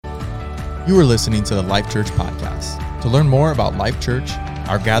You are listening to the Life Church podcast. To learn more about Life Church,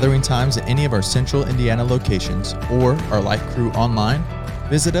 our gathering times at any of our central Indiana locations, or our Life Crew online,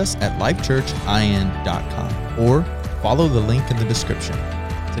 visit us at lifechurchin.com or follow the link in the description.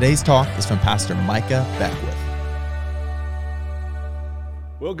 Today's talk is from Pastor Micah Beckwith.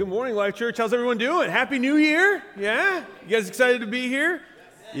 Well, good morning, Life Church. How's everyone doing? Happy New Year. Yeah? You guys excited to be here?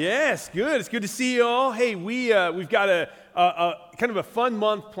 Yes, good. It's good to see you all. Hey, we've got a kind of a fun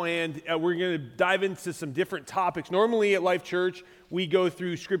month planned. We're going to dive into some different topics. Normally at Life Church, we go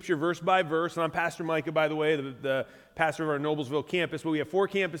through Scripture verse by verse, and I'm Pastor Micah, by the way, the pastor of our Noblesville campus, but we have 4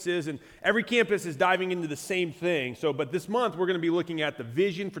 campuses, and every campus is diving into the same thing. But this month, we're going to be looking at the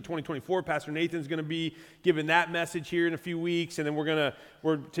vision for 2024. Pastor Nathan's going to be giving that message here in a few weeks, and then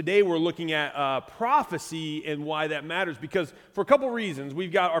today we're looking at prophecy and why that matters, because for a couple reasons.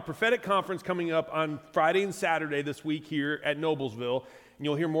 We've got our prophetic conference coming up on Friday and Saturday this week here at Noblesville, and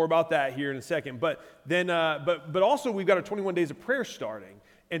you'll hear more about that here in a second. But also we've got our 21 days of prayer starting.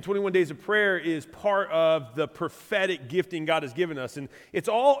 And 21 days of prayer is part of the prophetic gifting God has given us. And it's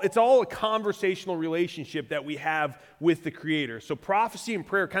all a conversational relationship that we have with the Creator. So prophecy and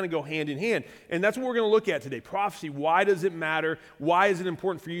prayer kind of go hand in hand. And that's what we're going to look at today. Prophecy, why does it matter? Why is it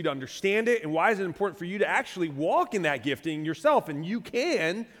important for you to understand it? And why is it important for you to actually walk in that gifting yourself? And you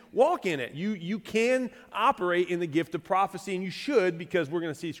can walk in it. You can operate in the gift of prophecy, and you should, because we're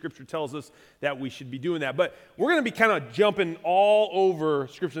going to see Scripture tells us that we should be doing that. But we're going to be kind of jumping all over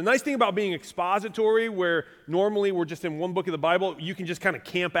Scripture. The nice thing about being expository, where normally we're just in one book of the Bible, you can just kind of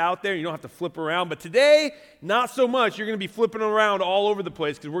camp out there. You don't have to flip around. But today, not so much. You're going to be flipping around all over the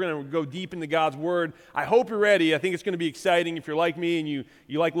place, because we're going to go deep into God's Word. I hope you're ready. I think it's going to be exciting. If you're like me and you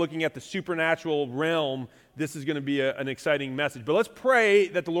like looking at the supernatural realm, this is going to be an exciting message. But let's pray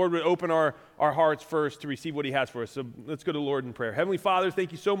that the Lord would open our hearts first to receive what He has for us. So let's go to the Lord in prayer. Heavenly Father,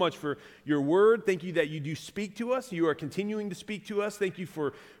 thank you so much for your word. Thank you that you do speak to us. You are continuing to speak to us. Thank you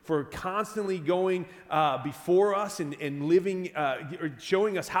for constantly going before us and living, or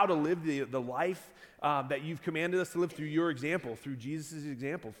showing us how to live the life that you've commanded us to live through your example, through Jesus'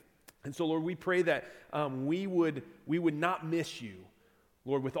 example. And so, Lord, we pray that we would not miss you.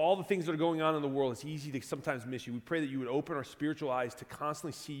 Lord, with all the things that are going on in the world, it's easy to sometimes miss you. We pray that you would open our spiritual eyes to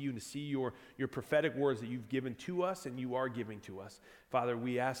constantly see you and to see your prophetic words that you've given to us and you are giving to us. Father,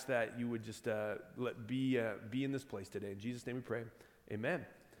 we ask that you would just be in this place today. In Jesus' name we pray. Amen.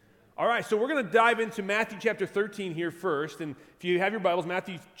 All right, so we're going to dive into Matthew chapter 13 here first. And if you have your Bibles,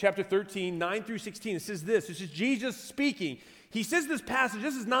 Matthew chapter 13, 9 through 16, it says this. This is Jesus speaking. He says this passage,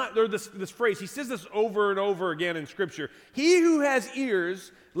 this is not, or this phrase, he says this over and over again in Scripture. He who has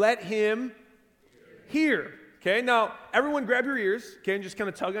ears, let him hear. Okay, now everyone grab your ears, okay, and just kind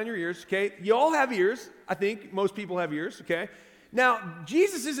of tug on your ears, okay? You all have ears. I think most people have ears, okay? Now,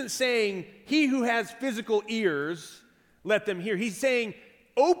 Jesus isn't saying, he who has physical ears, let them hear. He's saying,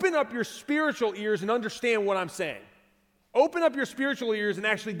 open up your spiritual ears and understand what I'm saying. Open up your spiritual ears and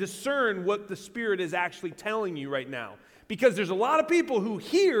actually discern what the Spirit is actually telling you right now. Because there's a lot of people who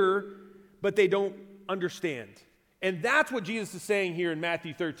hear, but they don't understand. And that's what Jesus is saying here in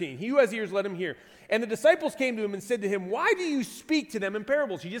Matthew 13. He who has ears, let him hear. And the disciples came to him and said to him, why do you speak to them in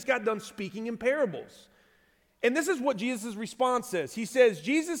parables? He just got done speaking in parables. And this is what Jesus' response says. He says,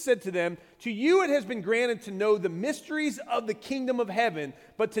 Jesus said to them, to you it has been granted to know the mysteries of the kingdom of heaven,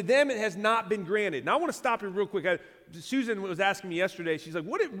 but to them it has not been granted. Now I want to stop here real quick. Susan was asking me yesterday, she's like,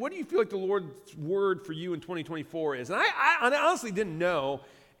 what do you feel like the Lord's word for you in 2024 is? And I honestly didn't know,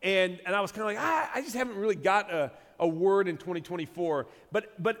 and I was kind of like, I just haven't really got a word in 2024.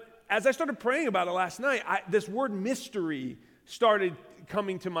 But as I started praying about it last night, this word mystery started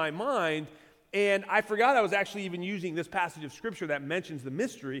coming to my mind, and I forgot I was actually even using this passage of Scripture that mentions the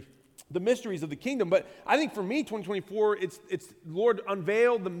mysteries of the kingdom. But I think for me, 2024, it's Lord,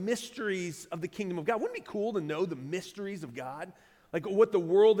 unveil the mysteries of the kingdom of God. Wouldn't it be cool to know the mysteries of God? Like what the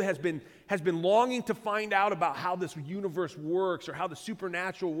world has been longing to find out about how this universe works or how the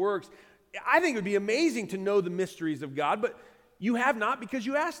supernatural works. I think it would be amazing to know the mysteries of God, but you have not because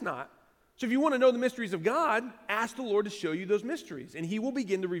you ask not. So if you want to know the mysteries of God, ask the Lord to show you those mysteries. And He will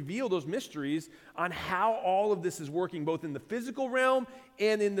begin to reveal those mysteries on how all of this is working, both in the physical realm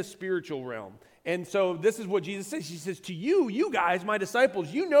and in the spiritual realm. And so this is what Jesus says. He says, to you guys, my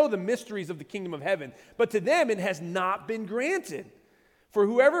disciples, you know the mysteries of the kingdom of heaven, but to them it has not been granted. For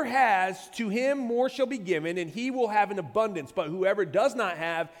whoever has, to him more shall be given, and he will have an abundance. But whoever does not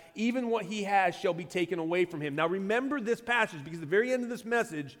have, even what he has shall be taken away from him. Now remember this passage, because at the very end of this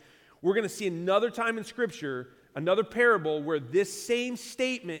message, we're going to see another time in Scripture, another parable where this same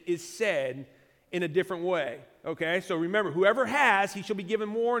statement is said, in a different way. Okay, so remember, whoever has, he shall be given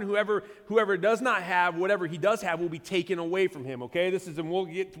more, and whoever does not have, whatever he does have will be taken away from him. Okay, and we'll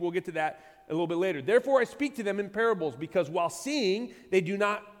get to that a little bit later. Therefore I speak to them in parables, because while seeing they do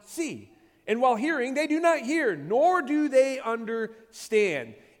not see, and while hearing they do not hear, nor do they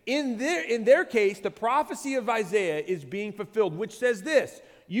understand. In their case, the prophecy of Isaiah is being fulfilled, which says this: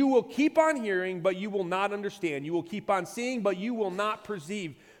 you will keep on hearing, but you will not understand. You will keep on seeing, but you will not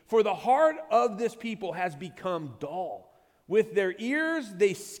perceive. For the heart of this people has become dull. With their ears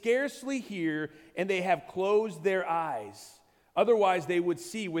they scarcely hear, and they have closed their eyes. Otherwise they would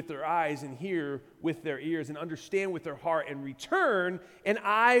see with their eyes and hear with their ears and understand with their heart and return, and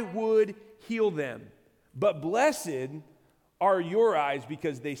I would heal them. But blessed are your eyes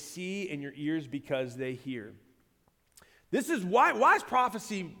because they see, and your ears because they hear. This is why does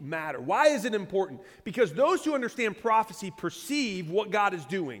prophecy matter? Why is it important? Because those who understand prophecy perceive what God is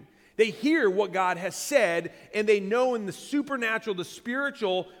doing. They hear what God has said, and they know in the supernatural, the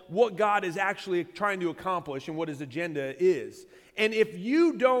spiritual, what God is actually trying to accomplish and what his agenda is. And if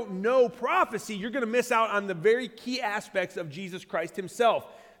you don't know prophecy, you're going to miss out on the very key aspects of Jesus Christ himself.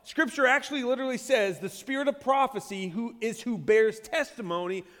 Scripture actually literally says the spirit of prophecy who bears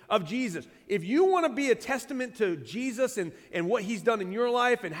testimony of Jesus. If you want to be a testament to Jesus and what he's done in your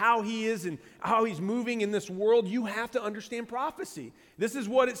life and how he is and how he's moving in this world, you have to understand prophecy. This is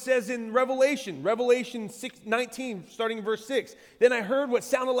what it says in Revelation 6:19, starting in verse 6. Then I heard what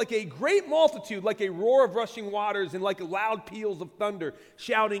sounded like a great multitude, like a roar of rushing waters and like loud peals of thunder,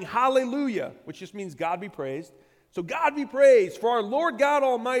 shouting, Hallelujah, which just means God be praised. So God be praised, for our Lord God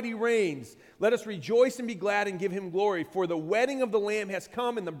Almighty reigns. Let us rejoice and be glad and give him glory, for the wedding of the Lamb has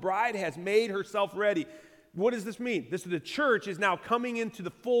come and the bride has made herself ready. What does this mean? The church is now coming into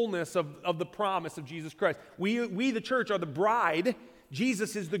the fullness of the promise of Jesus Christ. We, the church, are the bride.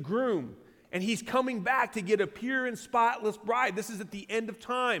 Jesus is the groom. And he's coming back to get a pure and spotless bride. This is at the end of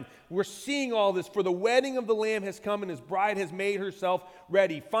time. We're seeing all this. For the wedding of the Lamb has come, and his bride has made herself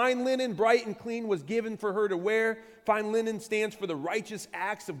ready. Fine linen, bright and clean, was given for her to wear. Fine linen stands for the righteous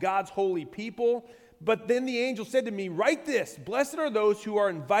acts of God's holy people. But then the angel said to me, write this: blessed are those who are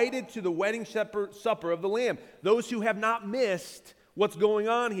invited to the wedding supper of the Lamb. Those who have not missed what's going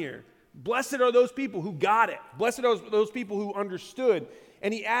on here. Blessed are those people who got it. Blessed are those people who understood.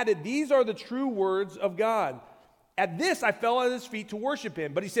 And he added, these are the true words of God. At this, I fell at his feet to worship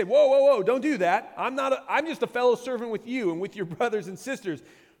him. But he said, whoa, don't do that. I'm just a fellow servant with you and with your brothers and sisters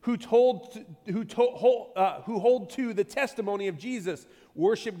who hold to the testimony of Jesus.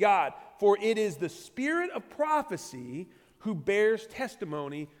 Worship God. For it is the spirit of prophecy who bears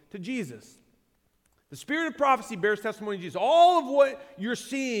testimony to Jesus. The spirit of prophecy bears testimony to Jesus. All of what you're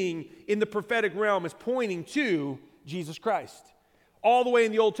seeing in the prophetic realm is pointing to Jesus Christ. All the way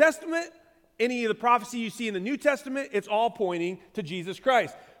in the Old Testament, any of the prophecy you see in the New Testament, it's all pointing to Jesus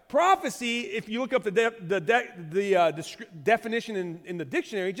Christ. Prophecy, if you look up the definition in the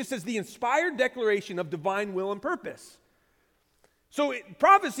dictionary, it just says the inspired declaration of divine will and purpose. So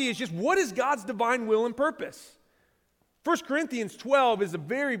prophecy is just, what is God's divine will and purpose? 1 Corinthians 12 is a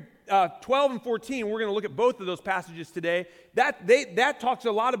very, 12 and 14, we're going to look at both of those passages today. That talks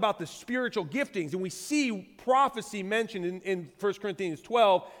a lot about the spiritual giftings, and we see prophecy mentioned in 1 Corinthians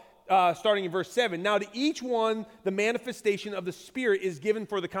 12, starting in verse 7. Now to each one, the manifestation of the Spirit is given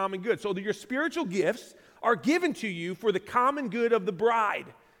for the common good. So your spiritual gifts are given to you for the common good of the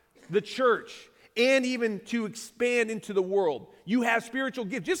bride, the church, and even to expand into the world. You have spiritual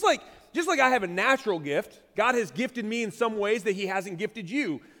gifts. Just like I have a natural gift, God has gifted me in some ways that he hasn't gifted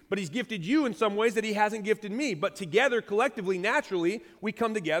you. But he's gifted you in some ways that he hasn't gifted me. But together, collectively, naturally, we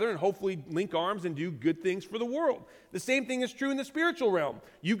come together and hopefully link arms and do good things for the world. The same thing is true in the spiritual realm.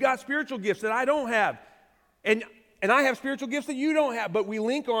 You've got spiritual gifts that I don't have. And I have spiritual gifts that you don't have. But we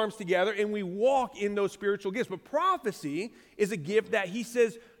link arms together and we walk in those spiritual gifts. But prophecy is a gift that he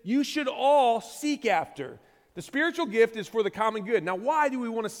says you should all seek after. The spiritual gift is for the common good. Now, why do we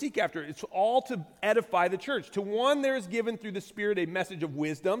want to seek after it? It's all to edify the church. To one, there is given through the Spirit a message of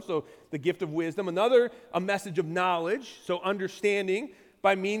wisdom, so the gift of wisdom. Another, a message of knowledge, so understanding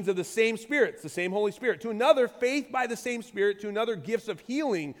by means of the same Spirit, it's the same Holy Spirit. To another, faith by the same Spirit. To another, gifts of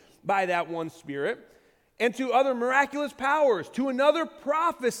healing by that one Spirit. And to other, miraculous powers. To another,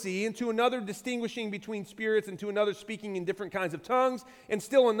 prophecy. And to another, distinguishing between spirits. And to another, speaking in different kinds of tongues. And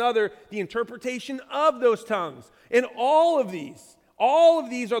still another, the interpretation of those tongues. And all of these All of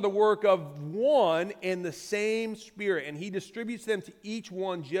these are the work of one and the same Spirit, and he distributes them to each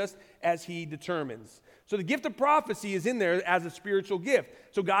one just as he determines. So the gift of prophecy is in there as a spiritual gift.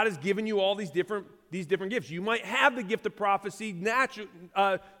 So God has given you all these different gifts. You might have the gift of prophecy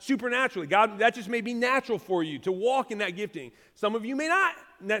supernaturally. God, that just may be natural for you to walk in that gifting. Some of you may not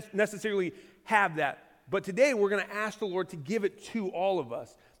necessarily have that. But today we're going to ask the Lord to give it to all of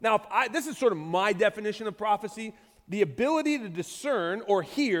us. Now, this is sort of my definition of prophecy: the ability to discern or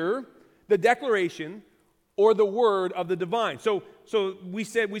hear the declaration or the word of the divine. So we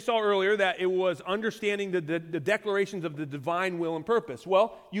saw earlier that it was understanding the declarations of the divine will and purpose.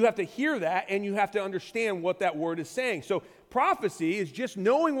 Well, you have to hear that and you have to understand what that word is saying. So prophecy is just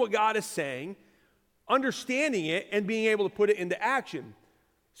knowing what God is saying, understanding it, and being able to put it into action.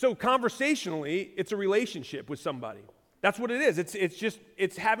 So conversationally, it's a relationship with somebody. That's what it is.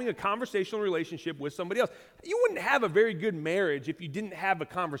 It's having a conversational relationship with somebody else. You wouldn't have a very good marriage if you didn't have a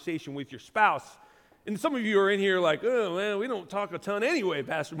conversation with your spouse. And some of you are in here like, oh man, we don't talk a ton anyway,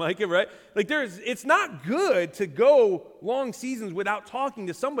 Pastor Micah, right? Like it's not good to go long seasons without talking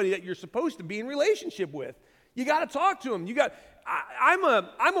to somebody that you're supposed to be in relationship with. You got to talk to them.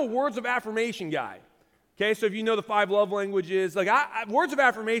 I'm a words of affirmation guy. Okay, so if you know the 5 love languages, like words of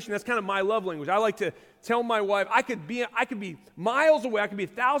affirmation, that's kind of my love language. I like to tell my wife, I could be miles away, I could be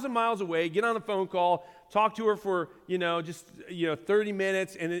 1,000 miles away, get on a phone call, talk to her for, 30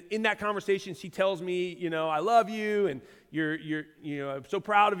 minutes, and in that conversation, she tells me, I love you, and you're I'm so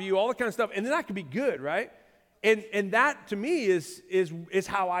proud of you, all that kind of stuff, and then that could be good, right? And that to me is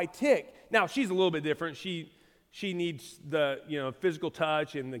how I tick. Now she's a little bit different. She needs the physical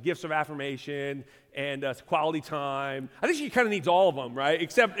touch and the gifts of affirmation and quality time. I think she kind of needs all of them, right?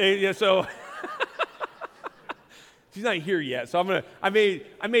 Except so she's not here yet. So I'm gonna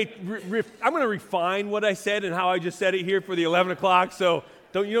refine what I said and how I just said it here for the 11 o'clock. So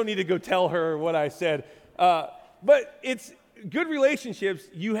you don't need to go tell her what I said. But it's good relationships.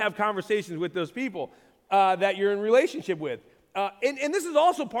 You have conversations with those people that you're in relationship with. And this is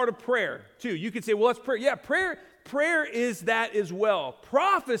also part of prayer, too. You could say, well, that's prayer. Yeah, prayer is that as well.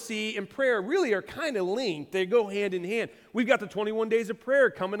 Prophecy and prayer really are kind of linked. They go hand in hand. We've got the 21 days of prayer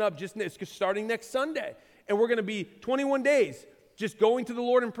coming up, it's starting next Sunday. And we're going to be 21 days just going to the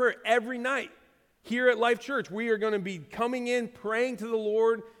Lord in prayer every night. Here at Life Church, we are going to be coming in, praying to the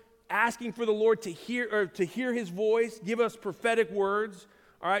Lord, asking for the Lord to hear his voice, give us prophetic words.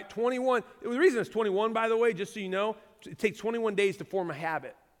 All right, 21. The reason it's 21, by the way, just so you know, it takes 21 days to form a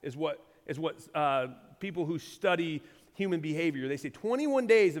habit, is what people who study human behavior, they say 21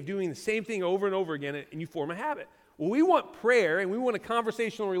 days of doing the same thing over and over again, and you form a habit. Well, we want prayer, and we want a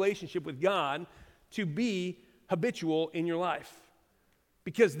conversational relationship with God to be habitual in your life,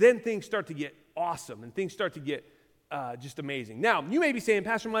 because then things start to get awesome, and things start to get just amazing. Now, you may be saying,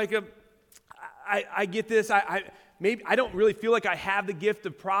 Pastor Micah, I get this. Maybe I don't really feel like I have the gift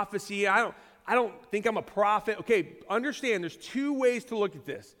of prophecy. I don't think I'm a prophet. Okay, understand there's 2 ways to look at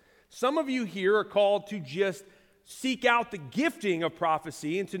this. Some of you here are called to just seek out the gifting of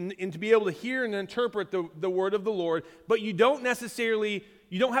prophecy and to be able to hear and interpret the word of the Lord, but you don't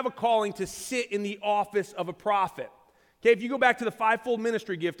have a calling to sit in the office of a prophet. Okay, if you go back to the 5-fold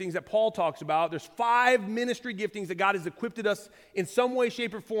ministry giftings that Paul talks about, there's 5 ministry giftings that God has equipped us in some way,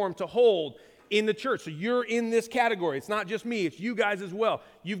 shape, or form to hold in the church. So you're in this category. It's not just me, it's you guys as well.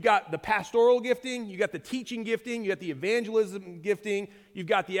 You've got the pastoral gifting, you got the teaching gifting, you got the evangelism gifting, you've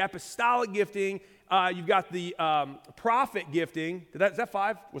got the apostolic gifting, you've got the prophet gifting. Is that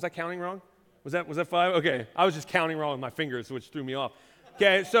 5? Was I counting wrong? Was that 5? Okay, I was just counting wrong with my fingers, which threw me off.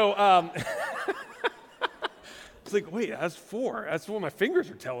 Okay, so it's like, wait, that's 4. That's what my fingers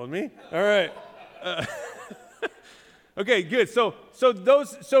are telling me. All right. Okay, good. So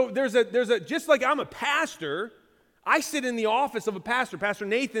there's a just like I'm a pastor, I sit in the office of a pastor. Pastor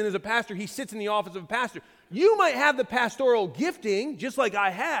Nathan is a pastor. He sits in the office of a pastor. You might have the pastoral gifting, just like I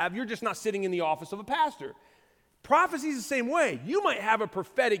have. You're just not sitting in the office of a pastor. Prophecy is the same way. You might have a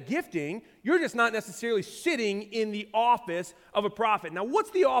prophetic gifting. You're just not necessarily sitting in the office of a prophet. Now,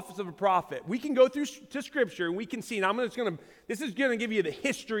 what's the office of a prophet? We can go through to Scripture and we can see. Now, this is going to give you the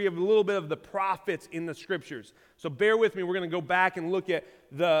history of a little bit of the prophets in the Scriptures. So bear with me. We're going to go back and look at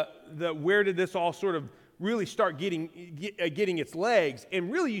the where did this all sort of really start getting its legs.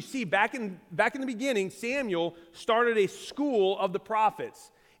 And really, you see, back in the beginning, Samuel started a school of the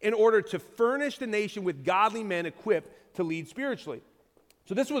prophets in order to furnish the nation with godly men equipped to lead spiritually.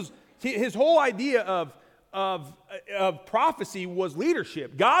 So this was his whole idea of prophecy was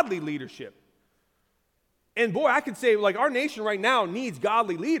leadership, godly leadership. And boy, I could say, like, our nation right now needs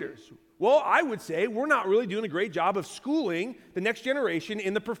godly leaders. Well, I would say we're not really doing a great job of schooling the next generation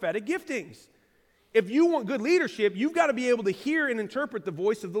in the prophetic giftings. If you want good leadership, you've got to be able to hear and interpret the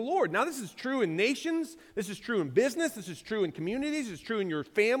voice of the Lord. Now, this is true in nations. This is true in business. This is true in communities. It's true in your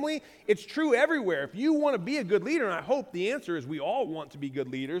family. It's true everywhere. If you want to be a good leader, and I hope the answer is we all want to be good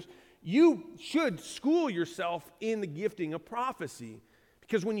leaders, you should school yourself in the gifting of prophecy.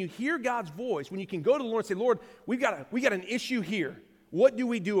 Because when you hear God's voice, when you can go to the Lord and say, Lord, we got an issue here. What do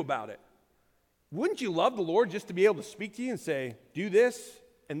we do about it? Wouldn't you love the Lord just to be able to speak to you and say, do this,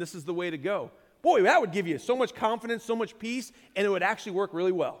 and this is the way to go? Boy, that would give you so much confidence, so much peace, and it would actually work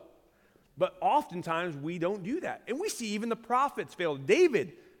really well. But oftentimes, we don't do that. And we see even the prophets fail.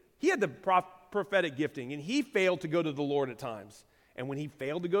 David, he had the prophetic gifting, and he failed to go to the Lord at times. And when he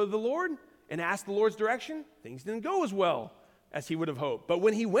failed to go to the Lord and ask the Lord's direction, things didn't go as well as he would have hoped. But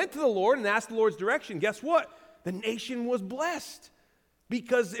when he went to the Lord and asked the Lord's direction, guess what? The nation was blessed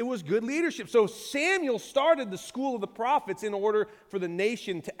because it was good leadership. So Samuel started the school of the prophets in order for the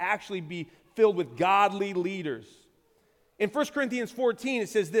nation to actually be filled with godly leaders. In 1 Corinthians 14, it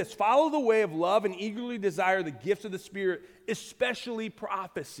says this, follow the way of love and eagerly desire the gifts of the Spirit, especially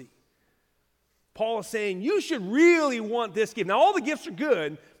prophecy. Paul is saying you should really want this gift. Now, all the gifts are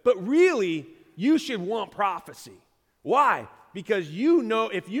good, but really, you should want prophecy. Why? Because you know,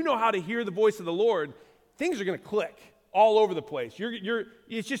 if you know how to hear the voice of the Lord, things are going to click all over the place.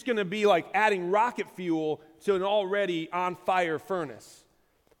 It's just going to be like adding rocket fuel to an already on fire furnace.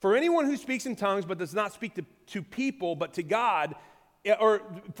 For anyone who speaks in tongues but does not speak to people but to God, or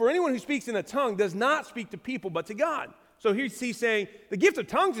for anyone who speaks in a tongue does not speak to people but to God. So he's saying the gift of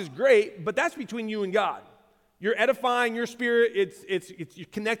tongues is great, but that's between you and God. You're edifying your spirit, you're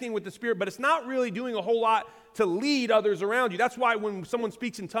connecting with the Spirit, but it's not really doing a whole lot to lead others around you. That's why when someone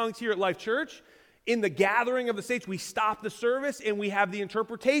speaks in tongues here at Life Church, in the gathering of the saints, we stop the service and we have the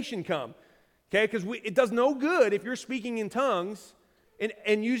interpretation come. Okay, because it does no good if you're speaking in tongues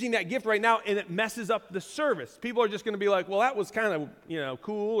and using that gift right now, and it messes up the service. People are just going to be like, well, that was kind of,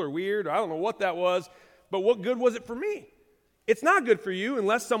 cool or weird, or I don't know what that was, but what good was it for me? It's not good for you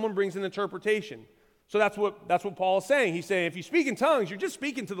unless someone brings an interpretation. So that's what Paul is saying. He's saying if you speak in tongues, you're just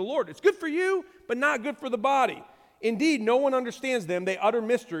speaking to the Lord. It's good for you, but not good for the body. Indeed, no one understands them. They utter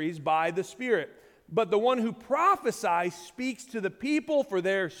mysteries by the Spirit. But the one who prophesies speaks to the people for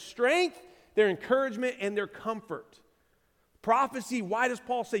their strength, their encouragement, and their comfort. Prophecy, why does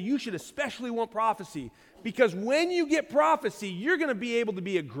Paul say you should especially want prophecy? Because when you get prophecy, you're going to be able to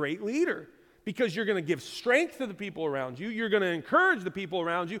be a great leader. Because you're going to give strength to the people around you, you're going to encourage the people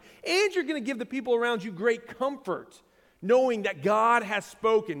around you, and you're going to give the people around you great comfort, knowing that God has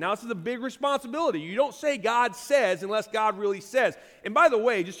spoken. Now, this is a big responsibility. You don't say God says unless God really says. And by the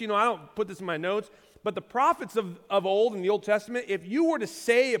way, just, I don't put this in my notes, but the prophets of old in the Old Testament, if you were to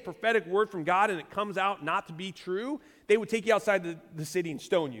say a prophetic word from God and it comes out not to be true, they would take you outside the city and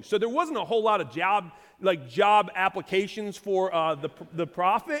stone you. So there wasn't a whole lot of job applications for the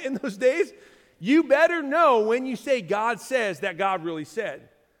prophet in those days. You better know when you say God says that God really said.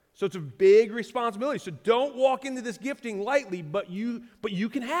 So it's a big responsibility. So don't walk into this gifting lightly, but you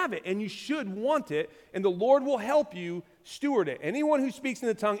can have it, and you should want it, and the Lord will help you steward it. Anyone who speaks in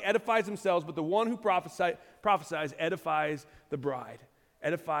the tongue edifies themselves, but the one who prophesies edifies the bride,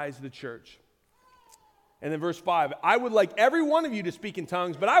 edifies the church. And then verse 5, I would like every one of you to speak in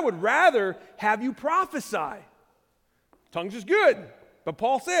tongues, but I would rather have you prophesy. Tongues is good, but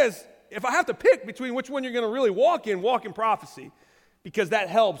Paul says, if I have to pick between which one you're going to really walk in prophecy, because that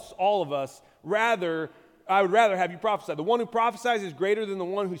helps all of us. I would rather have you prophesy. The one who prophesies is greater than the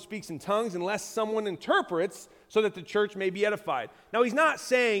one who speaks in tongues unless someone interprets so that the church may be edified. Now, he's not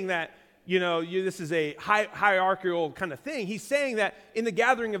saying that, this is a hierarchical kind of thing. He's saying that in the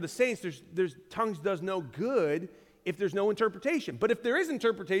gathering of the saints, there's tongues does no good if there's no interpretation. But if there is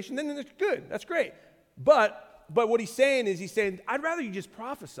interpretation, then it's good. That's great. But what he's saying is, I'd rather you just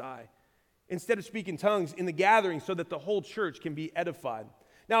prophesy instead of speaking tongues in the gathering so that the whole church can be edified.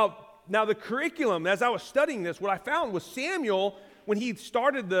 Now the curriculum, as I was studying this, what I found was Samuel, when he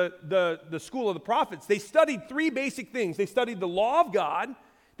started the school of the prophets, they studied three basic things. They studied the law of God,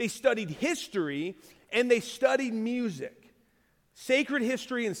 they studied history, and they studied music. Sacred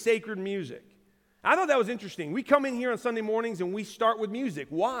history and sacred music. I thought that was interesting. We come in here on Sunday mornings and we start with music.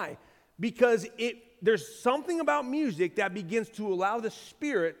 Why? Because there's something about music that begins to allow the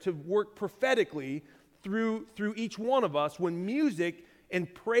Spirit to work prophetically through each one of us when music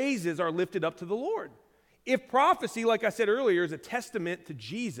and praises are lifted up to the Lord. If prophecy, like I said earlier, is a testament to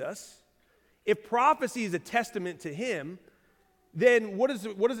Jesus, if prophecy is a testament to Him, then what does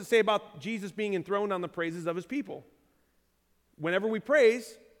it say about Jesus being enthroned on the praises of His people? Whenever we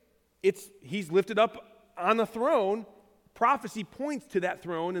praise, he's lifted up on the throne. Prophecy points to that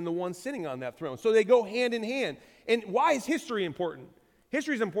throne and the one sitting on that throne. So they go hand in hand. And why is history important?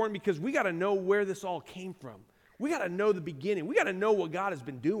 History is important because we got to know where this all came from. We got to know the beginning. We got to know what God has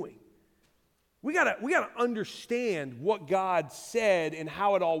been doing. We got to understand what God said and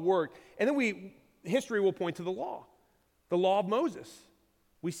how it all worked. And then history will point to the law of Moses.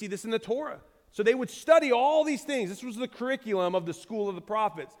 We see this in the Torah. So they would study all these things. This was the curriculum of the school of the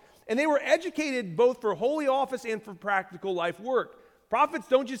prophets. And they were educated both for holy office and for practical life work. Prophets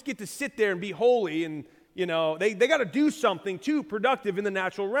don't just get to sit there and be holy, and they got to do something too productive in the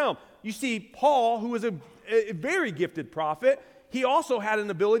natural realm. You see, Paul, who was a very gifted prophet, he also had an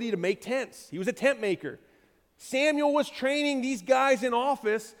ability to make tents. He was a tent maker. Samuel was training these guys in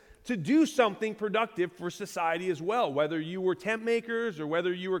office to do something productive for society as well, whether you were tent makers or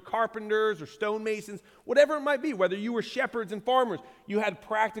whether you were carpenters or stonemasons, whatever it might be, whether you were shepherds and farmers, you had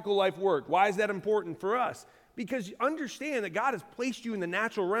practical life work. Why is that important for us? Because you understand that God has placed you in the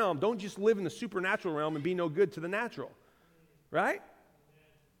natural realm. Don't just live in the supernatural realm and be no good to the natural, right?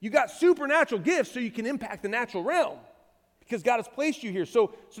 You got supernatural gifts so you can impact the natural realm because God has placed you here.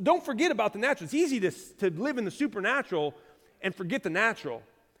 So don't forget about the natural. It's easy to live in the supernatural and forget the natural.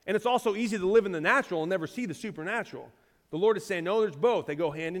 And it's also easy to live in the natural and never see the supernatural. The Lord is saying, no, there's both. They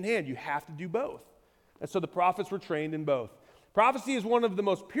go hand in hand. You have to do both. And so the prophets were trained in both. Prophecy is one of the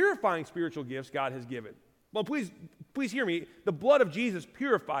most purifying spiritual gifts God has given. Well, please hear me. The blood of Jesus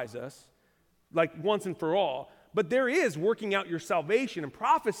purifies us, like once and for all. But there is working out your salvation. And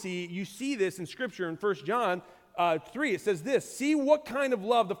prophecy, you see this in Scripture in 1 John 3. It says this: see what kind of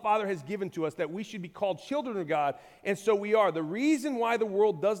love the Father has given to us, that we should be called children of God, and so we are. The reason why the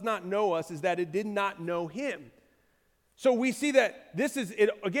world does not know us is that it did not know him. So we see that this is,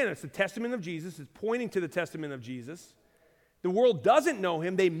 again, it's the testament of Jesus. It's pointing to the testament of Jesus. The world doesn't know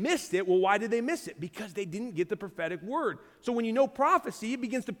him. They missed it. Well, why did they miss it? Because they didn't get the prophetic word. So when you know prophecy, it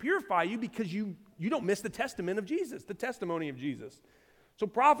begins to purify you because you don't miss the testament of Jesus, the testimony of Jesus. So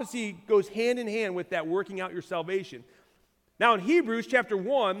prophecy goes hand in hand with that working out your salvation. Now in Hebrews chapter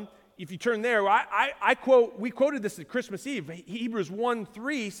 1, if you turn there, we quoted this at Christmas Eve. Hebrews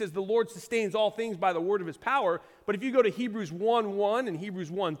 1:3 says the Lord sustains all things by the word of his power. But if you go to Hebrews 1:1 and Hebrews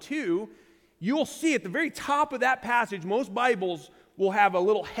 1:2, you'll see at the very top of that passage, most Bibles will have a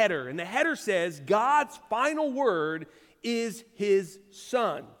little header. And the header says, God's final word is his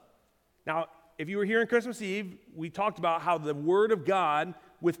Son. Now, if you were here on Christmas Eve, we talked about how the word of God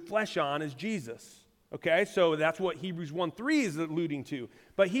with flesh on is Jesus. Okay, so that's what Hebrews 1:3 is alluding to.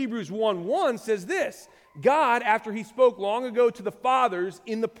 But Hebrews 1:1 says this: God, after he spoke long ago to the fathers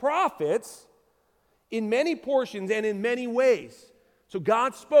in the prophets, in many portions and in many ways. So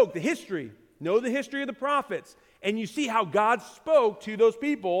God spoke, the history. Know the history of the prophets, and you see how God spoke to those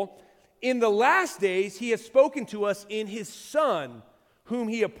people. In the last days, he has spoken to us in his Son, whom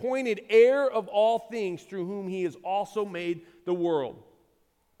he appointed heir of all things, through whom he has also made the world.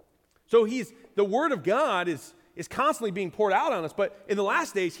 So the word of God is constantly being poured out on us, but in the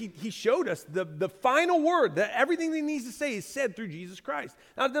last days, he showed us the final word, that everything he needs to say is said through Jesus Christ.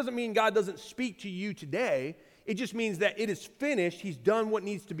 Now, it doesn't mean God doesn't speak to you today. It just means that it is finished. He's done what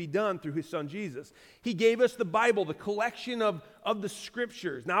needs to be done through his Son, Jesus. He gave us the Bible, the collection of the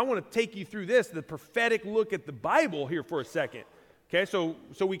Scriptures. Now, I want to take you through the prophetic look at the Bible here for a second. Okay, so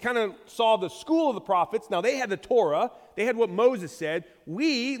we kind of saw the school of the prophets. Now, they had the Torah. They had what Moses said.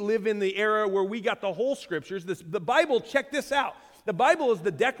 We live in the era where we got the whole Scriptures. The Bible, check this out. The Bible is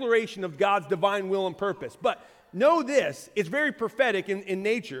the declaration of God's divine will and purpose. But know this, it's very prophetic in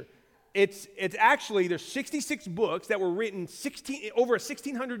nature. It's actually, there's 66 books that were written over a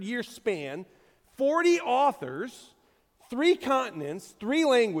 1,600-year span, 40 authors, 3 continents, 3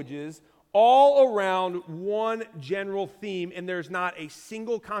 languages, all around one general theme, and there's not a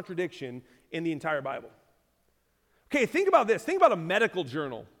single contradiction in the entire Bible. Okay, think about this. Think about a medical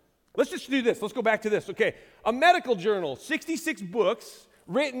journal. Let's just do this. Let's go back to this. Okay, a medical journal, 66 books,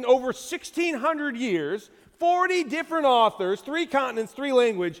 written over 1,600 years, 40 different authors, 3 continents, 3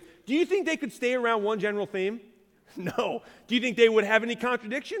 languages. Do you think they could stay around one general theme? No. Do you think they would have any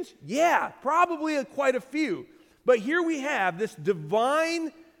contradictions? Yeah, probably quite a few. But here we have this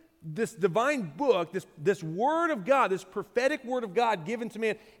divine book, this word of God, this prophetic word of God given to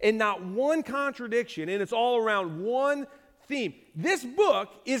man, and not one contradiction, and it's all around one theme. This book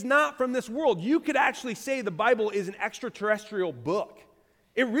is not from this world. You could actually say the Bible is an extraterrestrial book.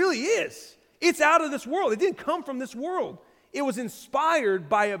 It really is. It's out of this world. It didn't come from this world. It was inspired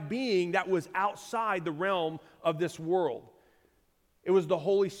by a being that was outside the realm of this world. It was the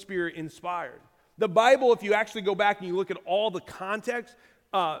Holy Spirit inspired. The Bible, if you actually go back and you look at all the context,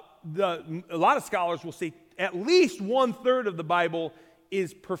 a lot of scholars will say at least 1/3 of the Bible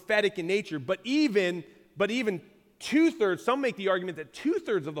is prophetic in nature, but even 2/3, some make the argument that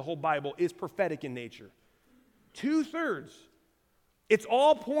 2/3 of the whole Bible is prophetic in nature. 2/3. It's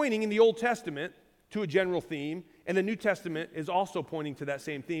all pointing in the Old Testament to a general theme, and the New Testament is also pointing to that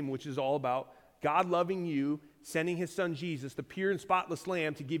same theme, which is all about God loving you, sending his son Jesus, the pure and spotless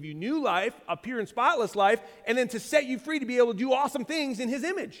lamb, to give you new life, a pure and spotless life, and then to set you free to be able to do awesome things in his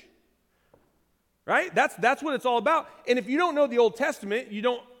image. Right? That's what it's all about. And if you don't know the Old Testament,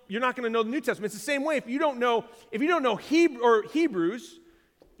 you're not going to know the New Testament. It's the same way. If you don't know Hebrews,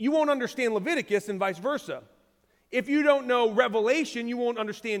 you won't understand Leviticus, and vice versa. If you don't know Revelation, you won't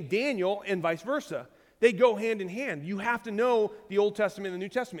understand Daniel, and vice versa. They go hand in hand. You have to know the Old Testament and the New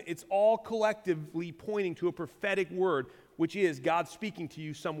Testament. It's all collectively pointing to a prophetic word, which is God speaking to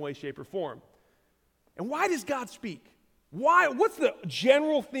you some way, shape, or form. And why does God speak? Why? What's the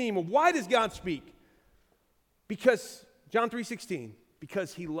general theme of why does God speak? Because, John 3:16,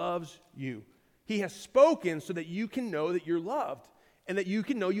 because he loves you. He has spoken so that you can know that you're loved, and that you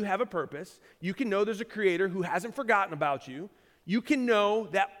can know you have a purpose. You can know there's a creator who hasn't forgotten about you. You can know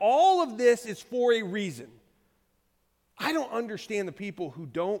that all of this is for a reason. I don't understand the people who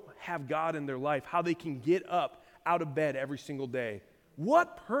don't have God in their life, how they can get up out of bed every single day.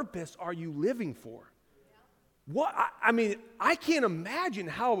 What purpose are you living for? What I mean, I can't imagine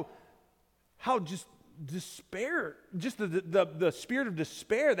how just despair, just the spirit of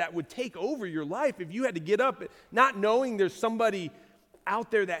despair that would take over your life if you had to get up not knowing there's somebody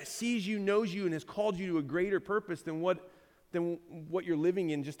out there that sees you, knows you, and has called you to a greater purpose than what you're living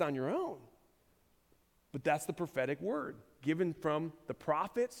in just on your own. But that's the prophetic word, given from the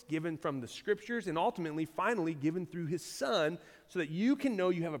prophets, given from the scriptures, and ultimately, finally, given through his son, so that you can know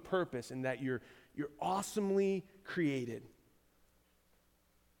you have a purpose and that you're awesomely created.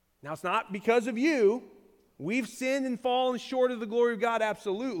 Now, it's not because of you. We've sinned and fallen short of the glory of God,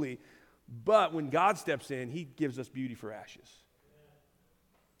 absolutely. But when God steps in, he gives us beauty for ashes.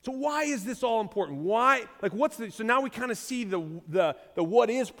 So why is this all important? Why? So now we kind of see the what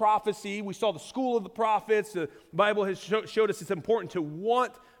is prophecy. We saw the school of the prophets. The Bible has showed us it's important to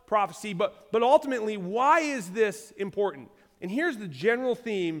want prophecy. But ultimately, why is this important? And here's the general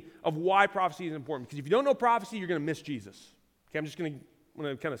theme of why prophecy is important. Because if you don't know prophecy, you're going to miss Jesus. Okay, I'm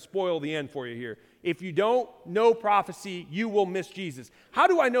going to kind of spoil the end for you here. If you don't know prophecy, you will miss Jesus. How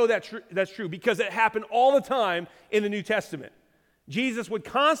do I know that's true? Because it happened all the time in the New Testament. Jesus would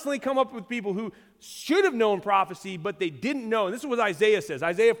constantly come up with people who should have known prophecy, but they didn't know. And this is what Isaiah says.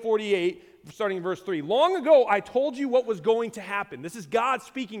 Isaiah 48, starting in verse 3. Long ago, I told you what was going to happen. This is God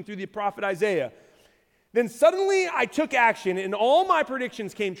speaking through the prophet Isaiah. Then suddenly I took action, and all my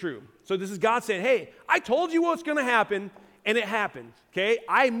predictions came true. So this is God saying, hey, I told you what's going to happen, and it happened. Okay?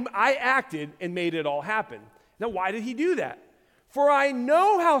 I acted and made it all happen. Now, why did he do that? For I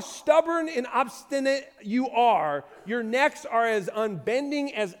know how stubborn and obstinate you are. Your necks are as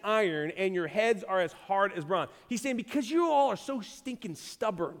unbending as iron, and your heads are as hard as bronze. He's saying, because you all are so stinking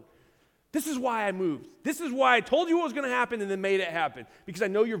stubborn. This is why I moved. This is why I told you what was going to happen and then made it happen. Because I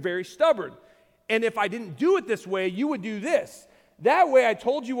know you're very stubborn. And if I didn't do it this way, you would do this. That way I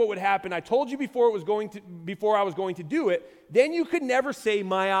told you what would happen. I told you before I was going to do it. Then you could never say,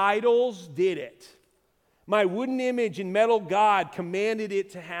 my idols did it. My wooden image and metal God commanded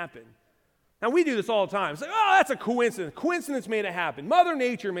it to happen. Now, we do this all the time. It's like, oh, that's a coincidence. Coincidence made it happen. Mother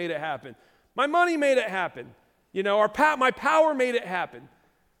Nature made it happen. My money made it happen. You know, my power made it happen.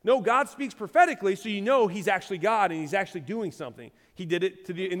 No, God speaks prophetically, so you know he's actually God and he's actually doing something. He did it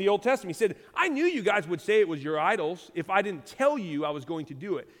in the Old Testament. He said, I knew you guys would say it was your idols if I didn't tell you I was going to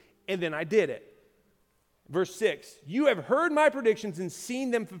do it. And then I did it. Verse 6, you have heard my predictions and seen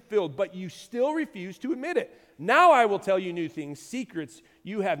them fulfilled, but you still refuse to admit it. Now I will tell you new things, secrets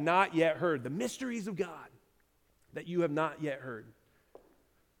you have not yet heard, the mysteries of God that you have not yet heard.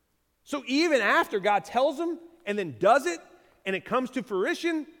 So even after God tells them and then does it, and it comes to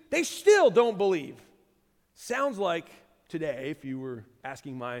fruition, they still don't believe. Sounds like today, if you were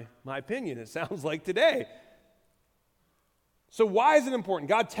asking my opinion, it sounds like today. So why is it important?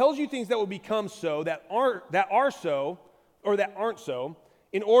 God tells you things that will become so, that are so, or that aren't so,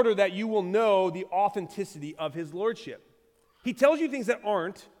 in order that you will know the authenticity of his lordship. He tells you things that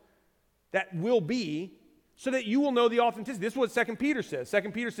aren't, that will be, so that you will know the authenticity. This is what 2 Peter says. 2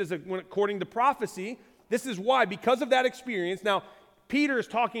 Peter says that according to prophecy, this is why, because of that experience. Now, Peter is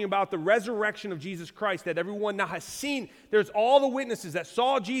talking about the resurrection of Jesus Christ that everyone now has seen. There's all the witnesses that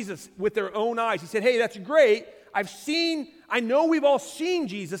saw Jesus with their own eyes. He said, hey, that's great. I know we've all seen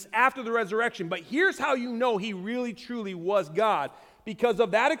Jesus after the resurrection, but here's how you know he really truly was God. Because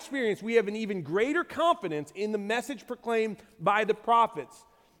of that experience, we have an even greater confidence in the message proclaimed by the prophets.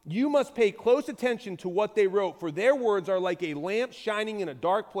 You must pay close attention to what they wrote, for their words are like a lamp shining in a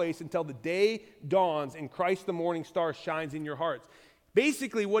dark place until the day dawns and Christ the morning star shines in your hearts.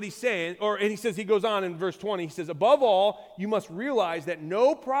 Basically what he's saying, and he goes on in verse 20, he says, above all, you must realize that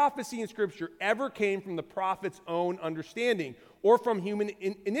no prophecy in Scripture ever came from the prophet's own understanding or from human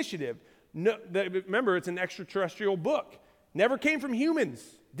initiative. No, remember, it's an extraterrestrial book. Never came from humans.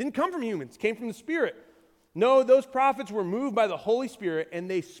 Didn't come from humans. Came from the Spirit. No, those prophets were moved by the Holy Spirit, and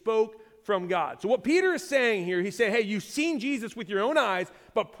they spoke from God. So what Peter is saying here, he's saying, hey, you've seen Jesus with your own eyes,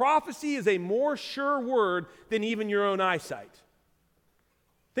 but prophecy is a more sure word than even your own eyesight.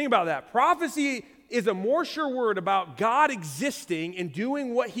 Think about that. Prophecy is a more sure word about God existing and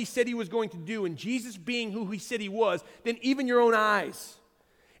doing what he said he was going to do, and Jesus being who he said he was, than even your own eyes.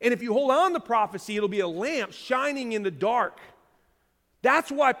 And if you hold on to prophecy, it'll be a lamp shining in the dark.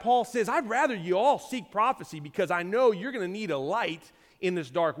 That's why Paul says, I'd rather you all seek prophecy because I know you're going to need a light in this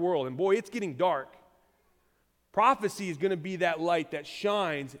dark world. And boy, it's getting dark. Prophecy is going to be that light that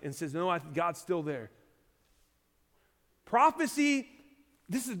shines and says, no, God's still there. Prophecy,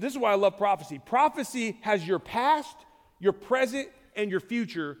 this is why I love prophecy. Prophecy has your past, your present, and your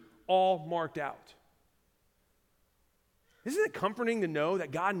future all marked out. Isn't it comforting to know that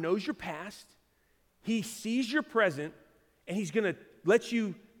God knows your past, he sees your present, and he's going to let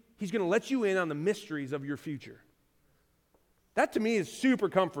you in on the mysteries of your future? That to me is super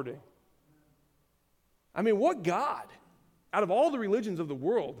comforting. I mean, what God, out of all the religions of the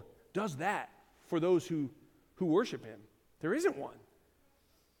world, does that for those who worship him? There isn't one.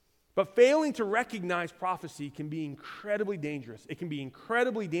 But failing to recognize prophecy can be incredibly dangerous. It can be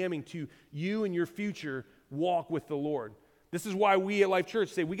incredibly damning to you and your future walk with the Lord. This is why we at Life Church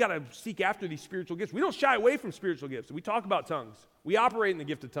say we got to seek after these spiritual gifts. We don't shy away from spiritual gifts. We talk about tongues. We operate in the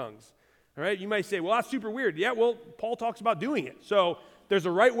gift of tongues. All right? You might say, well, that's super weird. Yeah, well, Paul talks about doing it. So there's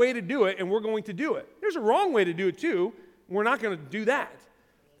a right way to do it, and we're going to do it. There's a wrong way to do it, too. We're not going to do that.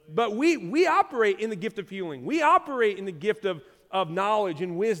 But we operate in the gift of healing. We operate in the gift of knowledge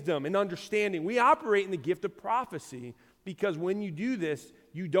and wisdom and understanding. We operate in the gift of prophecy because when you do this,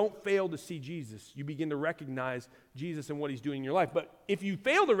 you don't fail to see Jesus. You begin to recognize Jesus and what he's doing in your life. But if you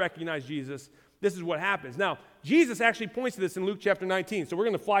fail to recognize Jesus, this is what happens. Now, Jesus actually points to this in Luke chapter 19. So we're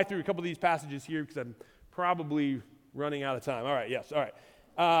going to fly through a couple of these passages here because I'm probably running out of time. All right, yes, all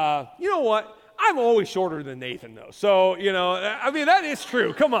right. You know what? I'm always shorter than Nathan, though. So, I mean, that is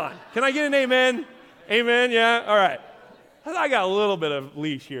true. Come on. Can I get an amen? Amen, yeah? All right. I got a little bit of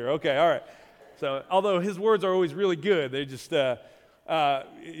leash here. Okay, all right. So, although his words are always really good, they just, people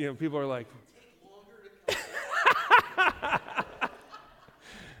are like,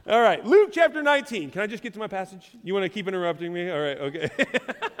 all right, Luke chapter 19. Can I just get to my passage? You want to keep interrupting me? All right, okay.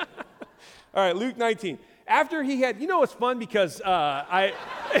 All right, Luke 19. After he had, it's fun because I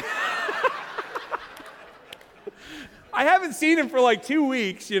haven't seen him for like 2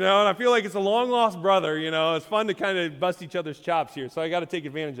 weeks, and I feel like it's a long-lost brother, It's fun to kind of bust each other's chops here, so I got to take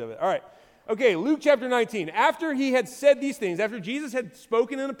advantage of it. All right. Okay, Luke chapter 19. After he had said these things, after Jesus had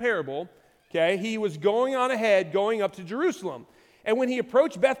spoken in a parable, he was going on ahead, going up to Jerusalem. And when he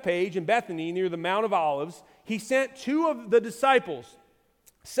approached Bethpage and Bethany near the Mount of Olives, he sent 2 of the disciples,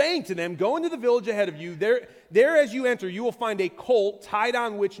 saying to them, go into the village ahead of you. There as you enter, you will find a colt tied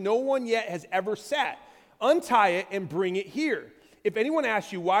on which no one yet has ever sat. Untie it and bring it here. If anyone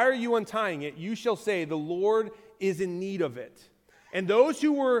asks you, why are you untying it? You shall say, the Lord is in need of it. And those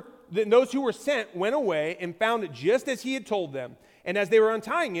who were sent went away and found it just as he had told them. And as they were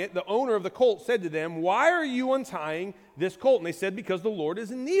untying it, the owner of the colt said to them, why are you untying this colt? And they said, because the Lord is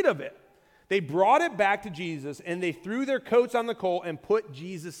in need of it. They brought it back to Jesus, and they threw their coats on the colt and put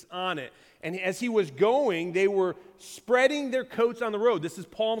Jesus on it. And as he was going, they were spreading their coats on the road. This is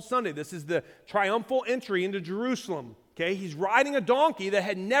Palm Sunday. This is the triumphal entry into Jerusalem. He's riding a donkey that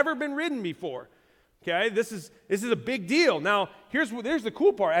had never been ridden before. This is a big deal. Now, here's the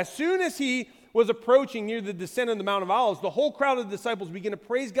cool part. As soon as he was approaching near the descent of the Mount of Olives, the whole crowd of the disciples began to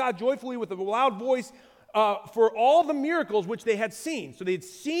praise God joyfully with a loud voice for all the miracles which they had seen. So they had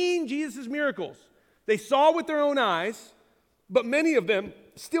seen Jesus' miracles. They saw with their own eyes, but many of them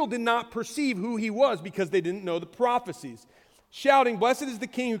still did not perceive who he was because they didn't know the prophecies. Shouting, blessed is the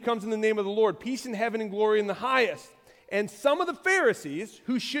King who comes in the name of the Lord, peace in heaven and glory in the highest. And some of the Pharisees,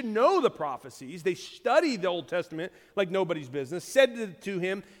 who should know the prophecies, they studied the Old Testament like nobody's business, said to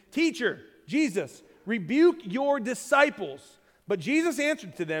him, Teacher, Jesus, rebuke your disciples. But Jesus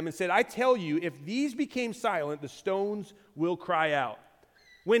answered to them and said, I tell you, if these became silent, the stones will cry out.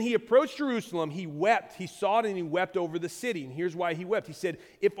 When he approached Jerusalem, he wept. He saw it and he wept over the city. And here's why he wept. He said,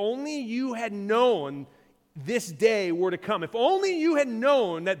 if only you had known this day were to come. If only you had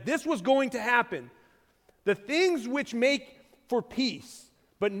known that this was going to happen. The things which make for peace.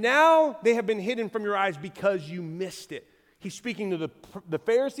 But now they have been hidden from your eyes because you missed it. He's speaking to the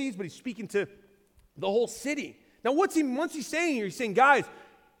Pharisees, but he's speaking to the whole city. Now what's he saying here? He's saying, guys,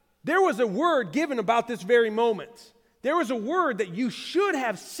 there was a word given about this very moment. There was a word that you should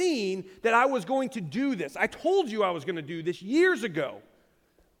have seen that I was going to do this. I told you I was going to do this years ago.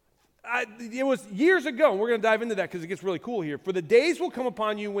 It was years ago, and we're going to dive into that because it gets really cool here. For the days will come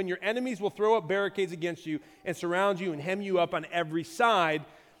upon you when your enemies will throw up barricades against you and surround you and hem you up on every side,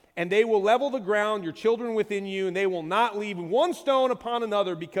 and they will level the ground, your children within you, and they will not leave one stone upon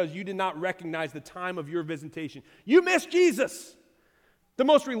another because you did not recognize the time of your visitation. You missed Jesus. The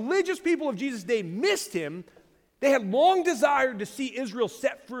most religious people of Jesus' day missed him. They had long desired to see Israel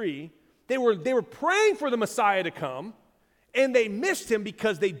set free. They were praying for the Messiah to come, and they missed him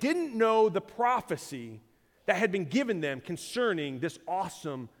because they didn't know the prophecy that had been given them concerning this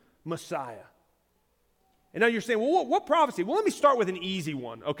awesome Messiah. And now you're saying, well, what prophecy? Well, let me start with an easy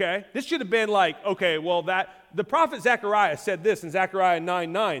one, okay? This should have been like, okay, well, the prophet Zechariah said this in Zechariah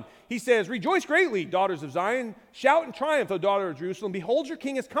 9:9. He says, rejoice greatly, daughters of Zion. Shout in triumph, O daughter of Jerusalem. Behold, your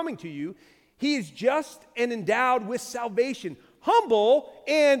king is coming to you. He is just and endowed with salvation, humble,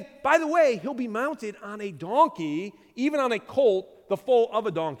 and by the way, he'll be mounted on a donkey, even on a colt, the foal of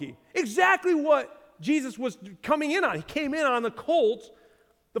a donkey. Exactly what Jesus was coming in on. He came in on the colt,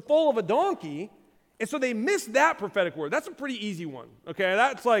 the foal of a donkey, and so they missed that prophetic word. That's a pretty easy one, okay?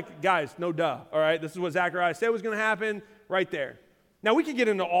 That's like, guys, no duh, all right? This is what Zechariah said was going to happen right there. Now, we could get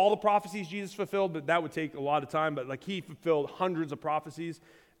into all the prophecies Jesus fulfilled, but that would take a lot of time, but like he fulfilled hundreds of prophecies.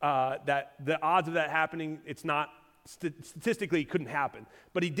 That the odds of that happening, it's not, statistically, it couldn't happen.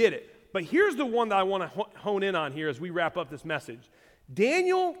 But he did it. But here's the one that I want to hone in on here as we wrap up this message.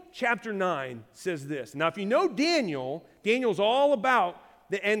 Daniel chapter 9 says this. Now, if you know Daniel's all about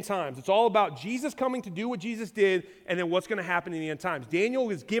the end times. It's all about Jesus coming to do what Jesus did and then what's going to happen in the end times. Daniel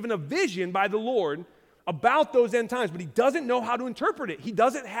is given a vision by the Lord about those end times, but he doesn't know how to interpret it. He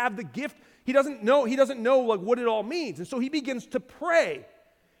doesn't have the gift. He doesn't know like what it all means. And so he begins to pray.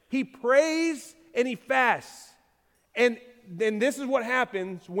 He prays and he fasts. And then this is what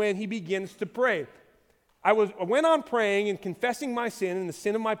happens when he begins to pray. I went on praying and confessing my sin and the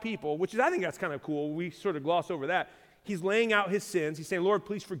sin of my people, which is, I think that's kind of cool. We sort of gloss over that. He's laying out his sins. He's saying, Lord,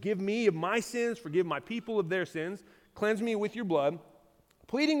 please forgive me of my sins, forgive my people of their sins, cleanse me with your blood,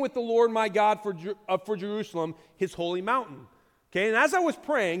 pleading with the Lord my God for Jerusalem, his holy mountain. Okay, and as I was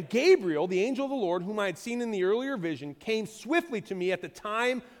praying, Gabriel, the angel of the Lord, whom I had seen in the earlier vision, came swiftly to me at the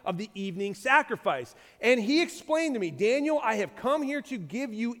time of the evening sacrifice. And he explained to me, Daniel, I have come here to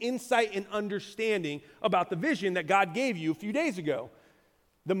give you insight and understanding about the vision that God gave you a few days ago.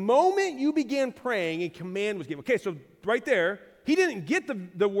 The moment you began praying, a command was given. Okay, so right there, he didn't get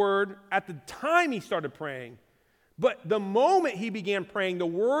the word at the time he started praying. But the moment he began praying, the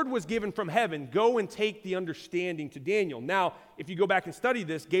word was given from heaven, go and take the understanding to Daniel. Now, if you go back and study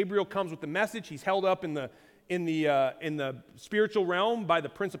this, Gabriel comes with the message. He's held up in the spiritual realm by the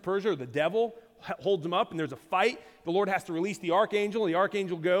prince of Persia, or the devil, holds him up, and there's a fight. The Lord has to release the archangel. The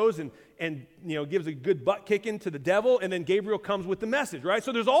archangel goes and gives a good butt kicking to the devil, and then Gabriel comes with the message, right?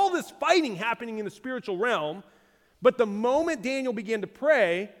 So there's all this fighting happening in the spiritual realm, but the moment Daniel began to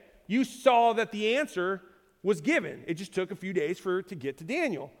pray, you saw that the answer was given. It just took a few days for it to get to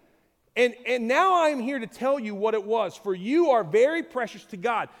Daniel. And now I'm here to tell you what it was. For you are very precious to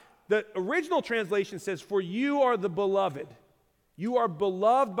God. The original translation says, for you are the beloved. You are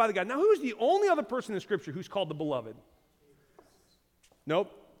beloved by the God. Now, who's the only other person in Scripture who's called the beloved?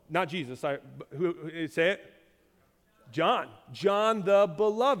 Nope, not Jesus. Say it? John. John the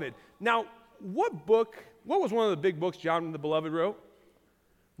beloved. Now, what was one of the big books John the beloved wrote?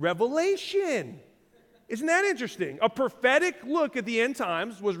 Revelation. Isn't that interesting? A prophetic look at the end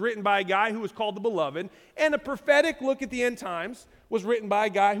times was written by a guy who was called the beloved, and a prophetic look at the end times was written by a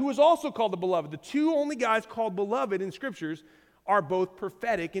guy who was also called the beloved. The two only guys called beloved in Scriptures are both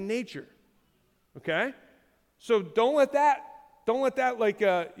prophetic in nature. Okay? So don't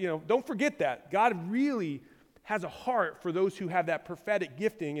forget that. God really has a heart for those who have that prophetic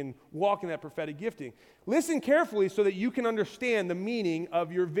gifting and walk in that prophetic gifting. Listen carefully so that you can understand the meaning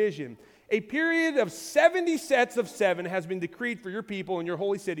of your vision. A period of 70 sets of 7 has been decreed for your people in your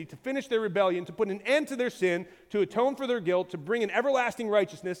holy city to finish their rebellion, to put an end to their sin, to atone for their guilt, to bring an everlasting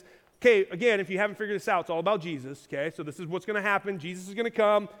righteousness. Okay, again, if you haven't figured this out, it's all about Jesus, okay? So this is what's going to happen. Jesus is going to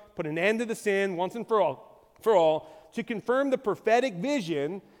come, put an end to the sin once and for all. to confirm the prophetic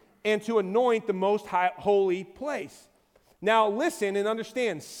vision and to anoint the most holy place. Now listen and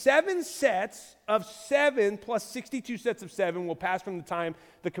understand, 7 sets of 7 plus 62 sets of 7 will pass from the time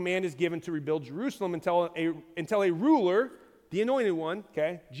the command is given to rebuild Jerusalem until a ruler, the anointed one,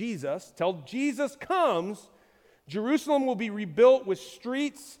 okay, Jesus, till Jesus comes, Jerusalem will be rebuilt with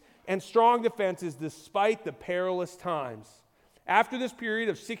streets and strong defenses despite the perilous times. After this period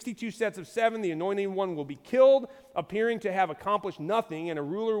of 62 sets of 7, the anointed one will be killed, appearing to have accomplished nothing, and a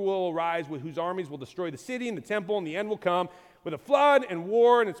ruler will arise with whose armies will destroy the city and the temple, and the end will come with a flood and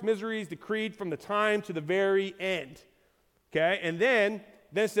war and its miseries decreed from the time to the very end. Okay, and then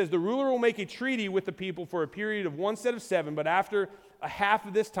it says, the ruler will make a treaty with the people for a period of 1 set of 7, but after a half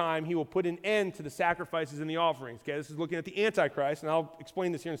of this time, he will put an end to the sacrifices and the offerings. Okay, this is looking at the Antichrist, and I'll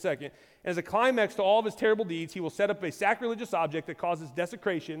explain this here in a second. As a climax to all of his terrible deeds, he will set up a sacrilegious object that causes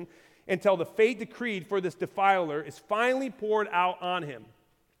desecration until the fate decreed for this defiler is finally poured out on him.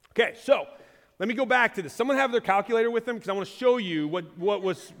 Okay, so let me go back to this. Someone have their calculator with them because I want to show you what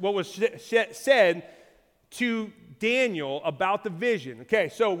was said to Daniel about the vision. Okay,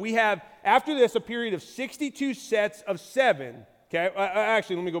 so we have, after this, a period of 62 sets of 7. Okay,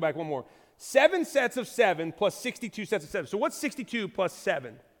 actually, let me go back one more. 7 sets of 7 plus 62 sets of 7. So what's 62 plus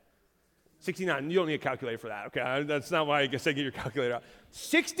 7? 69. You don't need a calculator for that. Okay, that's not why I guess I get your calculator out.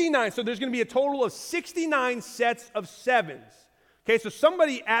 69. So there's going to be a total of 69 sets of 7s. Okay, so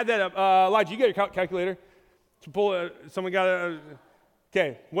somebody add that up. Elijah, you got your calculator? To pull. Someone got a.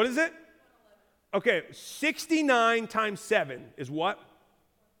 Okay, what is it? Okay, 69 times 7 is what?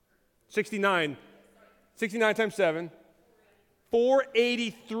 69. 69 times 7.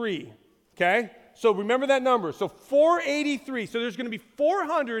 483, okay? So remember that number. So 483. So there's going to be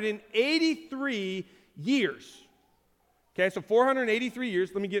 483 years. Okay, so 483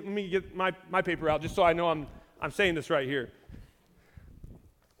 years. Let me get my paper out just so I know I'm saying this right here.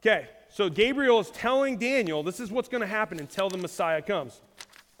 Okay, so Gabriel is telling Daniel this is what's going to happen until the Messiah comes.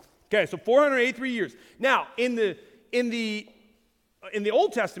 Okay, so 483 years. Now, in the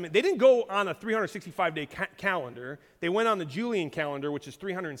Old Testament, they didn't go on a 365-day calendar. They went on the Julian calendar, which is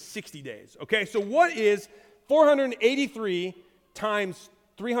 360 days. Okay, so what is 483 times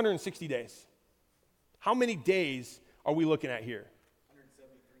 360 days? How many days are we looking at here?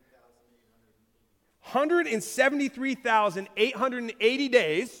 173,880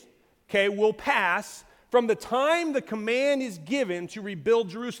 days, okay, will pass from the time the command is given to rebuild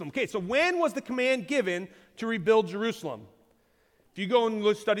Jerusalem. Okay, so when was the command given to rebuild Jerusalem? If you go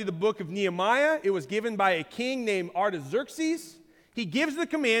and study the book of Nehemiah, it was given by a king named Artaxerxes. He gives the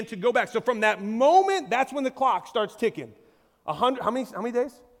command to go back. So from that moment, that's when the clock starts ticking. How many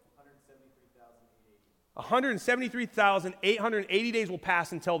days? 173,880 days will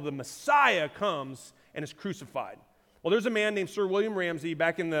pass until the Messiah comes and is crucified. Well, there's a man named Sir William Ramsay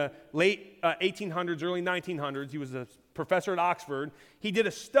back in the late 1800s, early 1900s. He was a professor at Oxford. He did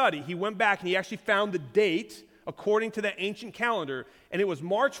a study. He went back and he actually found the date according to the ancient calendar, and it was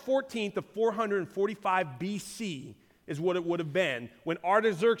March 14th of 445 BC is what it would have been when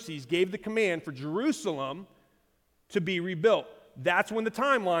Artaxerxes gave the command for Jerusalem to be rebuilt. That's when the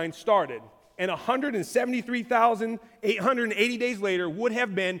timeline started. And 173,880 days later would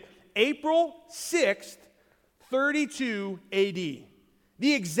have been April 6th, 32 AD.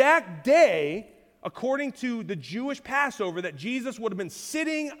 The exact day, according to the Jewish Passover, that Jesus would have been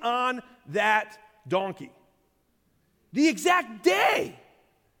sitting on that donkey. The exact day.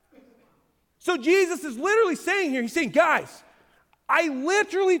 So Jesus is literally saying here, he's saying, guys, I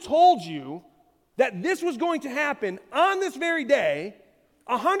literally told you that this was going to happen on this very day,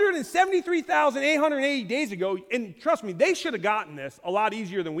 173,880 days ago, and trust me, they should have gotten this a lot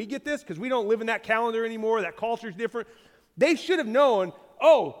easier than we get this because we don't live in that calendar anymore. That culture is different. They should have known,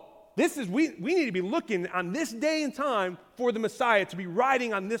 we need to be looking on this day and time for the Messiah to be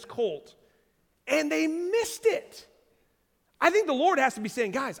riding on this colt. And they missed it. I think the Lord has to be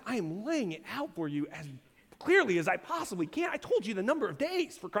saying, guys, I am laying it out for you as clearly as I possibly can. I told you the number of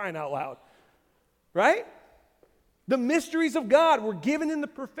days, for crying out loud. Right? The mysteries of God were given in the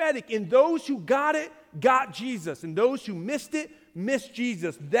prophetic, and those who got it, got Jesus, and those who missed it, missed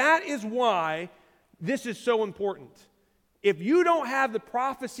Jesus. That is why this is so important. If you don't have the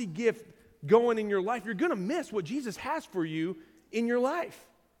prophecy gift going in your life, you're going to miss what Jesus has for you in your life.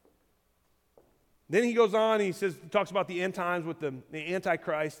 Then he goes on and he talks about the end times with the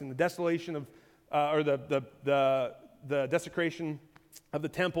Antichrist and the desolation of, the desecration of the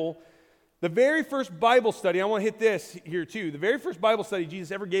temple. The very first Bible study, I want to hit this here too. The very first Bible study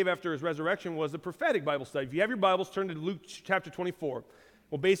Jesus ever gave after his resurrection was the prophetic Bible study. If you have your Bibles, turn to Luke chapter 24.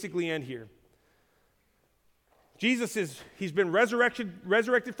 We'll basically end here. he's been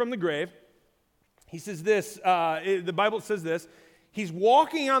resurrected from the grave. He says this, the Bible says this, he's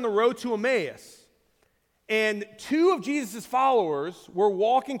walking on the road to Emmaus. And two of Jesus' followers were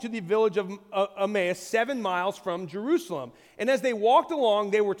walking to the village of Emmaus, 7 miles from Jerusalem. And as they walked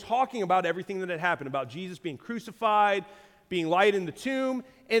along, they were talking about everything that had happened, about Jesus being crucified, being laid in the tomb,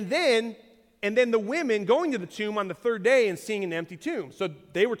 and then the women going to the tomb on the third day and seeing an empty tomb. So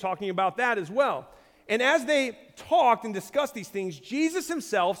they were talking about that as well. And as they talked and discussed these things, Jesus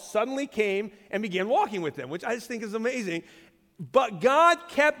himself suddenly came and began walking with them, which I just think is amazing. But God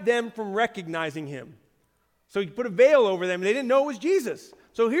kept them from recognizing him. So he put a veil over them, and they didn't know it was Jesus.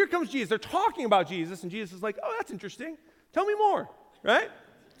 So here comes Jesus. They're talking about Jesus, and Jesus is like, oh, that's interesting. Tell me more, right?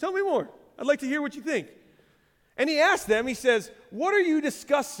 Tell me more. I'd like to hear what you think. And he asked them, he says, what are you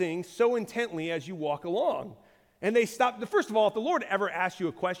discussing so intently as you walk along? And they stopped. First of all, if the Lord ever asks you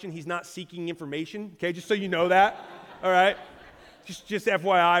a question, he's not seeking information, okay, just so you know that, all right? Just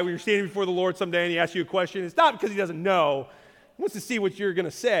FYI, when you're standing before the Lord someday and he asks you a question, it's not because he doesn't know. He wants to see what you're going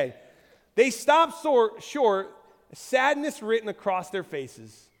to say. They stopped short, sadness written across their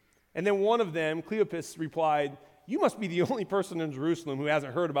faces. And then one of them, Cleopas, replied, you must be the only person in Jerusalem who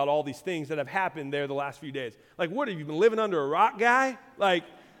hasn't heard about all these things that have happened there the last few days. Like, what, have you been living under a rock, guy? Like,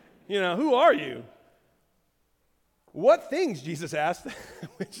 who are you? What things, Jesus asked,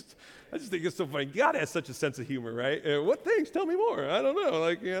 which I just think it's so funny. God has such a sense of humor, right? What things? Tell me more. I don't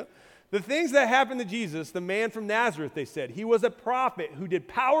know. The things that happened to Jesus, the man from Nazareth, they said. He was a prophet who did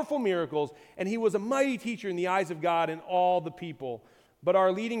powerful miracles, and he was a mighty teacher in the eyes of God and all the people. But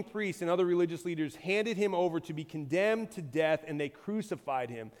our leading priests and other religious leaders handed him over to be condemned to death, and they crucified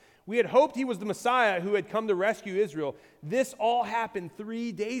him. We had hoped he was the Messiah who had come to rescue Israel. This all happened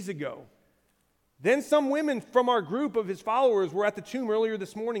 3 days ago. Then some women from our group of his followers were at the tomb earlier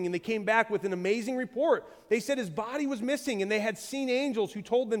this morning, and they came back with an amazing report. They said his body was missing, and they had seen angels who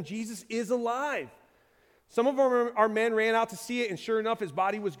told them Jesus is alive. Some of our men ran out to see it, and sure enough, his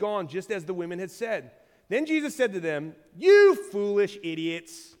body was gone, just as the women had said. Then Jesus said to them, you foolish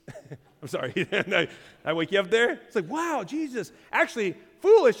idiots. I'm sorry, did I wake you up there? It's like, wow, Jesus. Actually,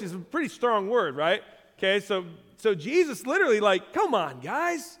 foolish is a pretty strong word, right? Okay, so Jesus literally come on,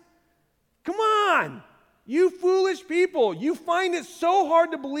 guys. Come on, you foolish people. You find it so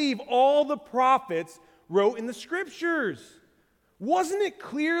hard to believe all the prophets wrote in the scriptures. Wasn't it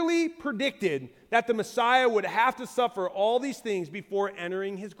clearly predicted that the Messiah would have to suffer all these things before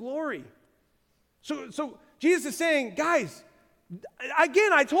entering his glory? So Jesus is saying, guys,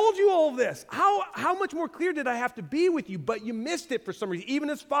 again, I told you all of this. How much more clear did I have to be with you? But you missed it for some reason. Even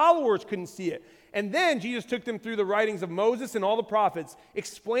his followers couldn't see it. And then Jesus took them through the writings of Moses and all the prophets,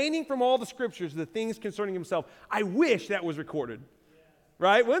 explaining from all the scriptures the things concerning himself. I wish that was recorded.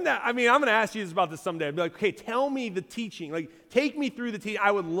 Right? Wouldn't that? I'm going to ask Jesus about this someday. I'd be like, okay, tell me the teaching. Take me through the teaching.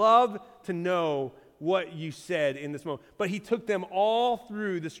 I would love to know what you said in this moment. But he took them all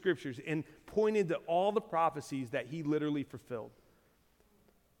through the scriptures and pointed to all the prophecies that he literally fulfilled.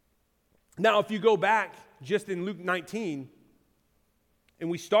 Now, if you go back just in Luke 19, and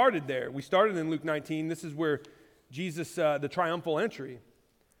we started there. We started in Luke 19. This is where Jesus, the triumphal entry.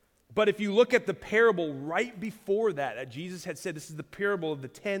 But if you look at the parable right before that Jesus had said, this is the parable of the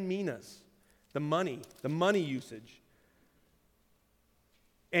 10 minas, the money usage.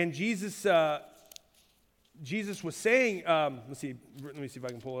 And Jesus was saying, let me see if I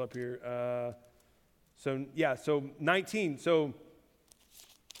can pull it up here. So 19. So,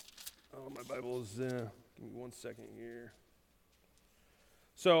 my Bible is, give me 1 second here.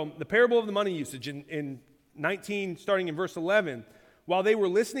 So the parable of the money usage in 19, starting in verse 11. While they were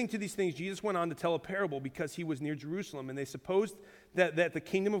listening to these things, Jesus went on to tell a parable because he was near Jerusalem, and they supposed that the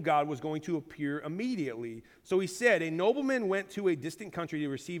kingdom of God was going to appear immediately. So he said, a nobleman went to a distant country to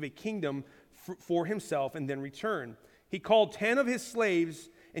receive a kingdom for himself and then return. He called 10 of his slaves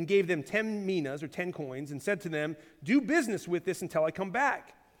and gave them 10 minas, or 10 coins, and said to them, do business with this until I come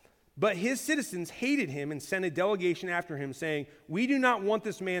back. But his citizens hated him and sent a delegation after him, saying, we do not want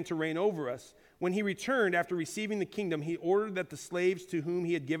this man to reign over us. When he returned after receiving the kingdom, he ordered that the slaves to whom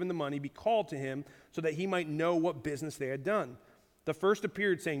he had given the money be called to him so that he might know what business they had done. The first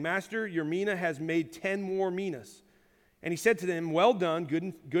appeared, saying, Master, your mina has made 10 more minas. And he said to them, well done,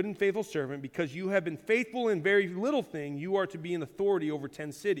 good and faithful servant, because you have been faithful in very little thing, you are to be in authority over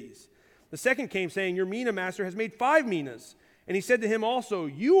 10 cities. The second came, saying, your mina, master, has made 5 minas. And he said to him also,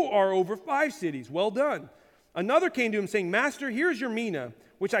 you are over 5 cities. Well done. Another came to him, saying, Master, here's your mina,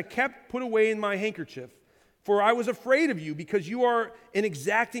 which I kept put away in my handkerchief. For I was afraid of you, because you are an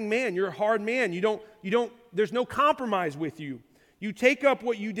exacting man. You're a hard man. There's no compromise with you. You take up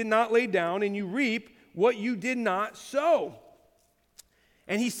what you did not lay down, and you reap what you did not sow.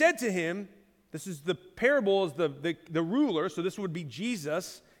 And he said to him, this is the parable is the ruler, so this would be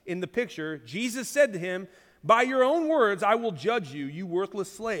Jesus in the picture. Jesus said to him, by your own words I will judge you, you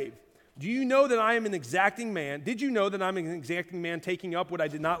worthless slave. Do you know that I am an exacting man? Did you know that I'm an exacting man, taking up what I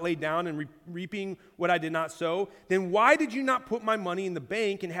did not lay down and reaping what I did not sow? Then why did you not put my money in the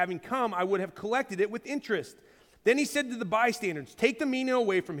bank, and having come I would have collected it with interest? Then he said to the bystanders, take the mina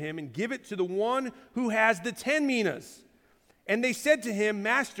away from him and give it to the one who has the 10 minas. And they said to him,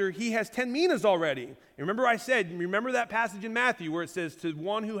 Master, he has 10 minas already. And remember that passage in Matthew where it says, to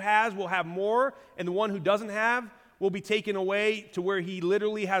one who has will have more, and the one who doesn't have will be taken away to where he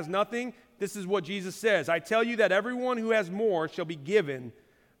literally has nothing. This is what Jesus says. I tell you that everyone who has more shall be given,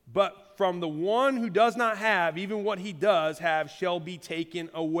 but from the one who does not have, even what he does have shall be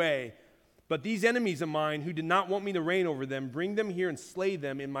taken away. But these enemies of mine who did not want me to reign over them, bring them here and slay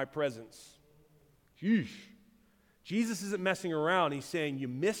them in my presence. Sheesh. Jesus isn't messing around. He's saying, you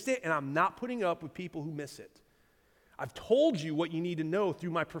missed it, and I'm not putting up with people who miss it. I've told you what you need to know through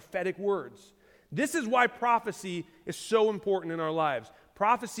my prophetic words. This is why prophecy is so important in our lives.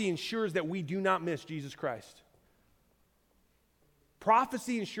 Prophecy ensures that we do not miss Jesus Christ.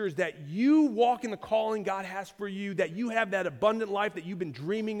 Prophecy ensures that you walk in the calling God has for you, that you have that abundant life that you've been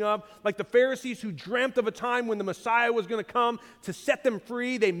dreaming of. Like the Pharisees who dreamt of a time when the Messiah was going to come to set them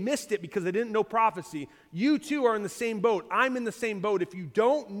free, they missed it because they didn't know prophecy. You too are in the same boat. I'm in the same boat. If you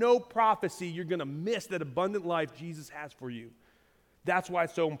don't know prophecy, you're going to miss that abundant life Jesus has for you. That's why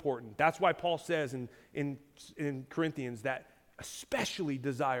it's so important. That's why Paul says in Corinthians that especially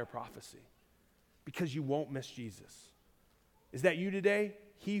desire prophecy, because you won't miss Jesus. Is that you today?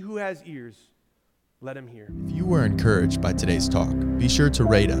 He who has ears, let him hear. If you were encouraged by today's talk, be sure to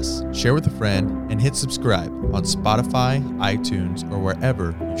rate us, share with a friend, and hit subscribe on Spotify, iTunes, or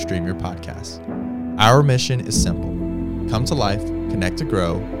wherever you stream your podcasts. Our mission is simple. Come to life, connect to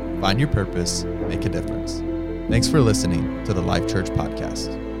grow, find your purpose, make a difference. Thanks for listening to the Life Church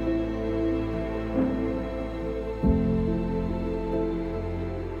Podcast.